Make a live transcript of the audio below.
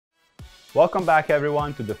Welcome back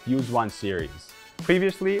everyone to the Fuse 1 series.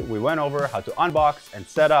 Previously, we went over how to unbox and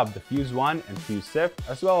set up the Fuse 1 and Fuse Sift,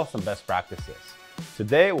 as well as some best practices.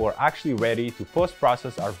 Today, we're actually ready to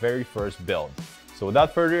post-process our very first build. So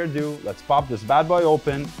without further ado, let's pop this bad boy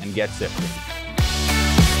open and get sifting.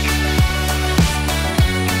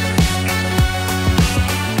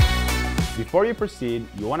 Before you proceed,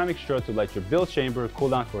 you want to make sure to let your build chamber cool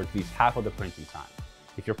down for at least half of the printing time.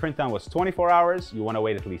 If your print time was 24 hours, you want to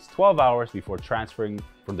wait at least 12 hours before transferring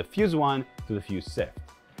from the Fuse 1 to the Fuse Sift.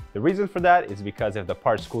 The reason for that is because if the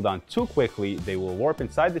parts cool down too quickly, they will warp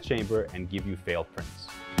inside the chamber and give you failed prints.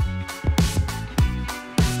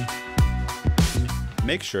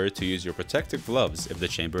 Make sure to use your protective gloves if the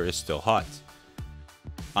chamber is still hot.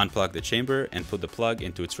 Unplug the chamber and put the plug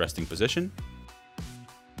into its resting position.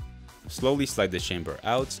 Slowly slide the chamber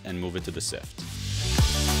out and move it to the sift.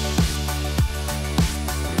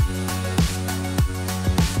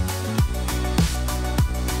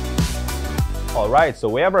 Alright, so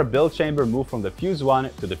we have our build chamber moved from the Fuse 1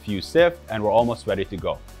 to the Fuse Sift and we're almost ready to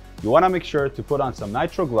go. You want to make sure to put on some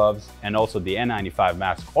nitro gloves and also the N95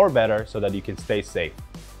 mask or better so that you can stay safe.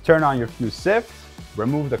 Turn on your Fuse Sift,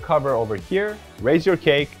 remove the cover over here, raise your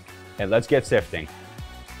cake, and let's get sifting.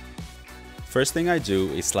 First thing I do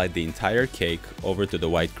is slide the entire cake over to the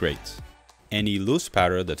white grate. Any loose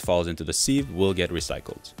powder that falls into the sieve will get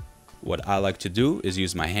recycled. What I like to do is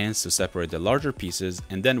use my hands to separate the larger pieces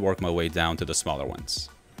and then work my way down to the smaller ones.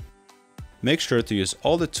 Make sure to use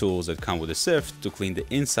all the tools that come with the sift to clean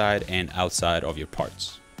the inside and outside of your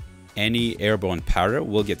parts. Any airborne powder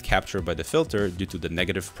will get captured by the filter due to the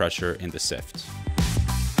negative pressure in the sift.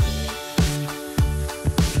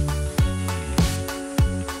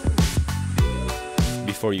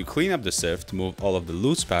 Before you clean up the sift, move all of the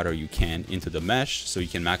loose powder you can into the mesh so you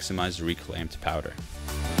can maximize reclaimed powder.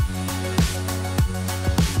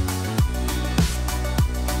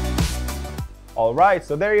 Alright,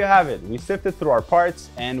 so there you have it. We sifted through our parts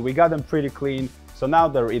and we got them pretty clean, so now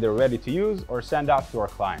they're either ready to use or send out to our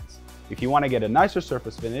clients. If you want to get a nicer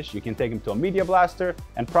surface finish, you can take them to a media blaster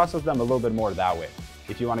and process them a little bit more that way.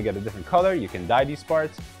 If you want to get a different color, you can dye these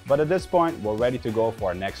parts, but at this point, we're ready to go for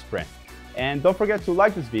our next print. And don't forget to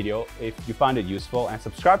like this video if you found it useful and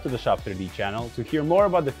subscribe to the Shop 3D channel to hear more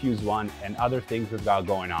about the Fuse 1 and other things we've got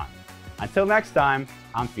going on. Until next time,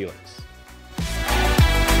 I'm Felix.